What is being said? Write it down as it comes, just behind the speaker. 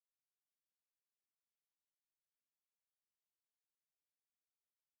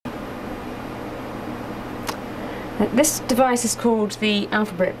This device is called the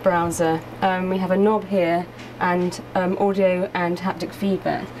alphabet browser. We have a knob here and audio and haptic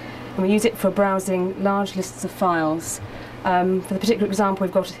feedback, and we use it for browsing large lists of files. For the particular example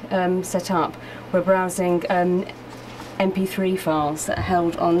we've got set up, we're browsing MP3 files that are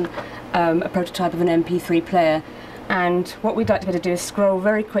held on a prototype of an MP3 player, and what we'd like to be able to do is scroll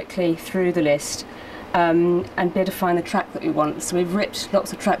very quickly through the list and be able to find the track that we want. So we've ripped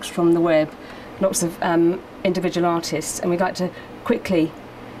lots of tracks from the web, lots of individual artists, and we'd like to quickly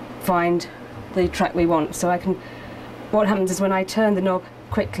find the track we want. So what happens is when I turn the knob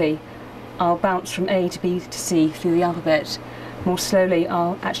quickly, I'll bounce from A to B to C through the alphabet. More slowly,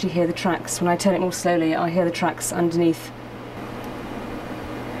 I'll actually hear the tracks. When I turn it more slowly, I'll hear the tracks underneath.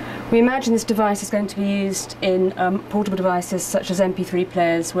 We imagine this device is going to be used in portable devices such as MP3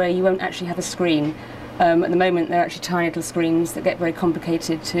 players, where you won't actually have a screen. At the moment, they're actually tiny little screens that get very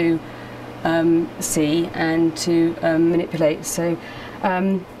complicated to see and to manipulate. So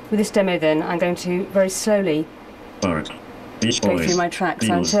with this demo then, I'm going to very slowly go through my tracks.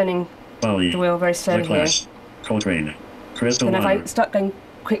 I'm turning the wheel very slowly here. And if I start going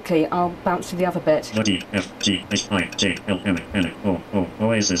quickly, I'll bounce through the alphabet.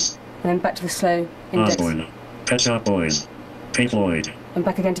 Oasis. And then back to the slow index. Osborne. Pet Shop Boys. Pink Floyd. And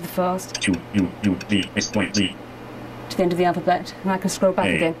back again to the fast. Q, U, U, V, X, Y, Z. To the end of the alphabet. And I can scroll back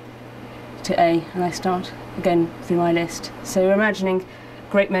again to A, and I start again through my list. So we're imagining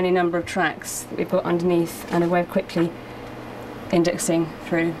a great many number of tracks that we've got underneath and a way of quickly indexing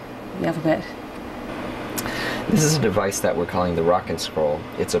through the alphabet. This is a device that we're calling the Rock and Scroll.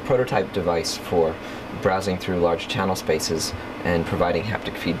 It's a prototype device for browsing through large channel spaces and providing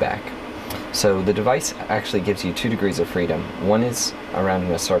haptic feedback. So the device actually gives you 2 degrees of freedom. One is around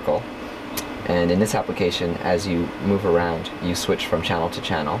in a circle, and in this application, as you move around, you switch from channel to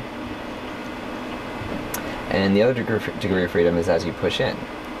channel. And the other degree of freedom is as you push in.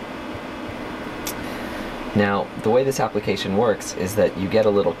 Now, the way this application works is that you get a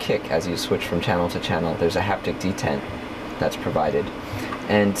little kick as you switch from channel to channel. There's a haptic detent that's provided.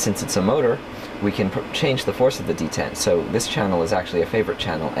 And since it's a motor, we can change the force of the detent. So this channel is actually a favorite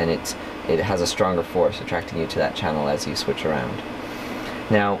channel, and it has a stronger force attracting you to that channel as you switch around.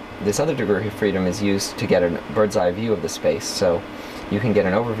 Now, this other degree of freedom is used to get a bird's eye view of the space, so you can get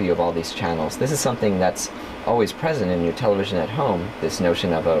an overview of all these channels. This is something that's always present in your television at home, this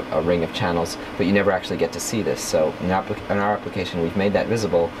notion of a ring of channels, but you never actually get to see this. So in our application, we've made that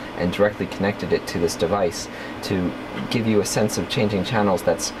visible and directly connected it to this device to give you a sense of changing channels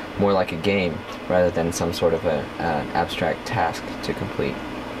that's more like a game rather than some sort of an abstract task to complete.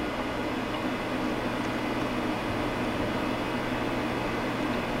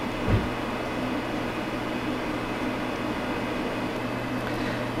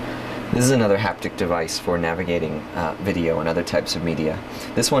 This is another haptic device for navigating video and other types of media.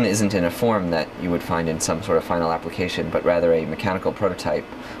 This one isn't in a form that you would find in some sort of final application, but rather a mechanical prototype.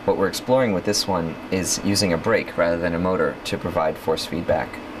 What we're exploring with this one is using a brake rather than a motor to provide force feedback.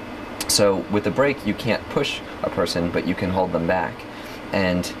 So with the brake, you can't push a person, but you can hold them back.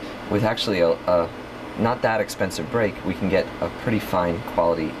 And with actually a not that expensive brake, we can get a pretty fine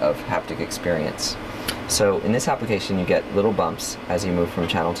quality of haptic experience. So in this application, you get little bumps as you move from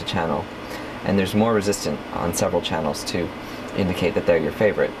channel to channel, and there's more resistance on several channels to indicate that they're your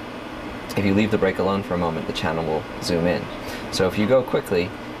favorite. If you leave the brake alone for a moment, the channel will zoom in. So if you go quickly,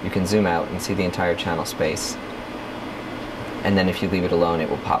 you can zoom out and see the entire channel space, and then if you leave it alone, it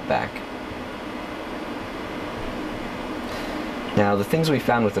will pop back. Now, the things we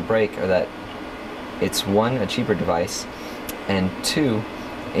found with the brake are that it's one, a cheaper device, and two,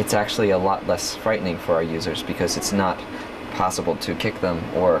 it's actually a lot less frightening for our users because it's not possible to kick them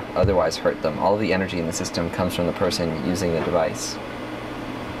or otherwise hurt them. All of the energy in the system comes from the person using the device.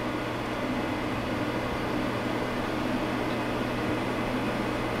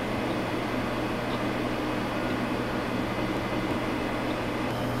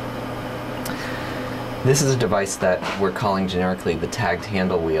 This is a device that we're calling generically the tagged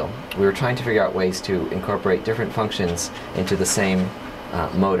handle wheel. We were trying to figure out ways to incorporate different functions into the same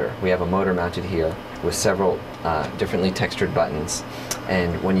motor. We have a motor mounted here with several differently textured buttons,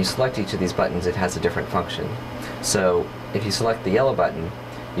 and when you select each of these buttons, it has a different function. So if you select the yellow button,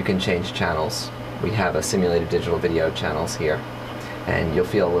 you can change channels. We have a simulated digital video channels here, and you'll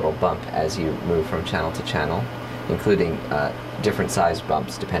feel a little bump as you move from channel to channel, including different sized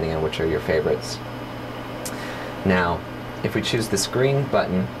bumps depending on which are your favorites. Now, if we choose this green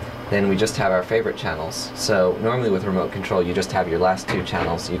button, then we just have our favorite channels. So normally with remote control you just have your last two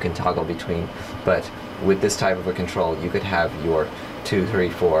channels you can toggle between, but with this type of a control you could have your 2, 3,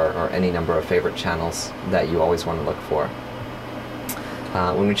 4 or any number of favorite channels that you always want to look for.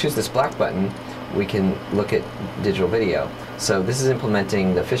 When we choose this black button we can look at digital video. So this is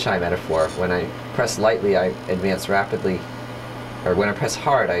implementing the fisheye metaphor. When I press lightly I advance rapidly, or when I press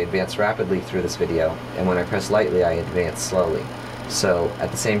hard I advance rapidly through this video, and when I press lightly I advance slowly. So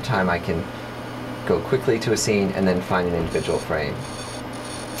at the same time I can go quickly to a scene and then find an individual frame.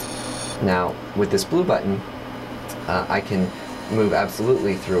 Now with this blue button I can move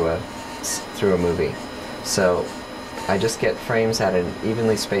absolutely through a movie. So I just get frames at an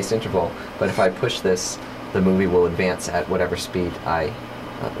evenly spaced interval, but if I push this the movie will advance at whatever speed I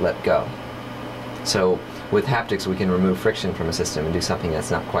let go. So with haptics we can remove friction from a system and do something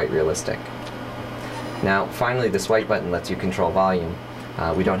that's not quite realistic. Now finally this white button lets you control volume.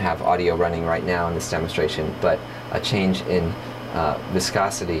 We don't have audio running right now in this demonstration, but a change in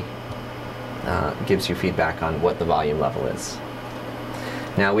viscosity gives you feedback on what the volume level is.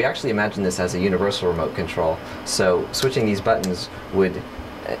 Now we actually imagine this as a universal remote control, so switching these buttons would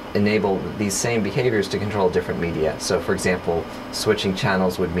enable these same behaviors to control different media. So for example, switching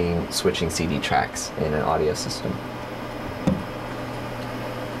channels would mean switching CD tracks in an audio system.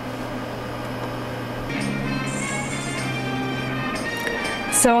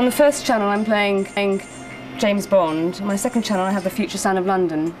 So on the first channel I'm playing James Bond. On my second channel I have the future sound of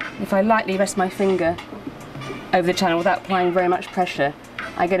London. If I lightly rest my finger over the channel without applying very much pressure,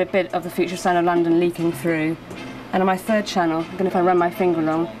 I get a bit of the future sound of London leaking through. And on my third channel, again if I run my finger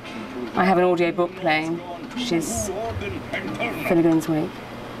along, I have an audio book playing, which is Finnegan's Wake.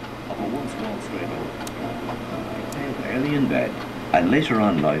 Early in bed, and later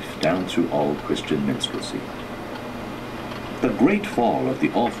on life down through all Christian minstrelsy. The great fall of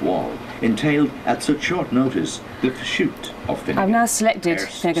the off-wall entailed at such short notice the shoot of Finnegan. I've now selected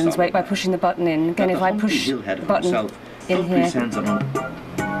Finnegan's Wake by pushing the button in. Again, if I push the button in here,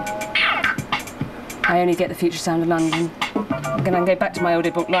 I only get the future sound of London. Again, I can go back to my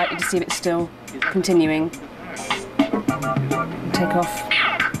audiobook lightly to see if it's still continuing. Take off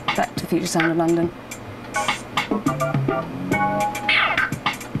back to the future sound of London.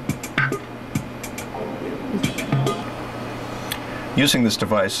 Using this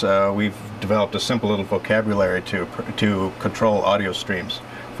device, we've developed a simple little vocabulary to control audio streams.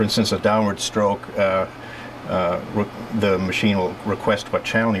 For instance, a downward stroke, the machine will request what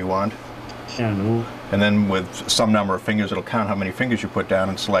channel you want. Channel. And then with some number of fingers, it'll count how many fingers you put down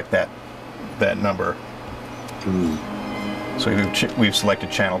and select that number. So we've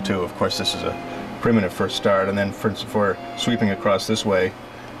selected channel 2. Of course, this is a primitive first start, and then for sweeping across this way,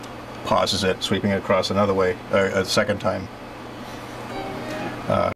 pauses it, sweeping it across another way, a second time.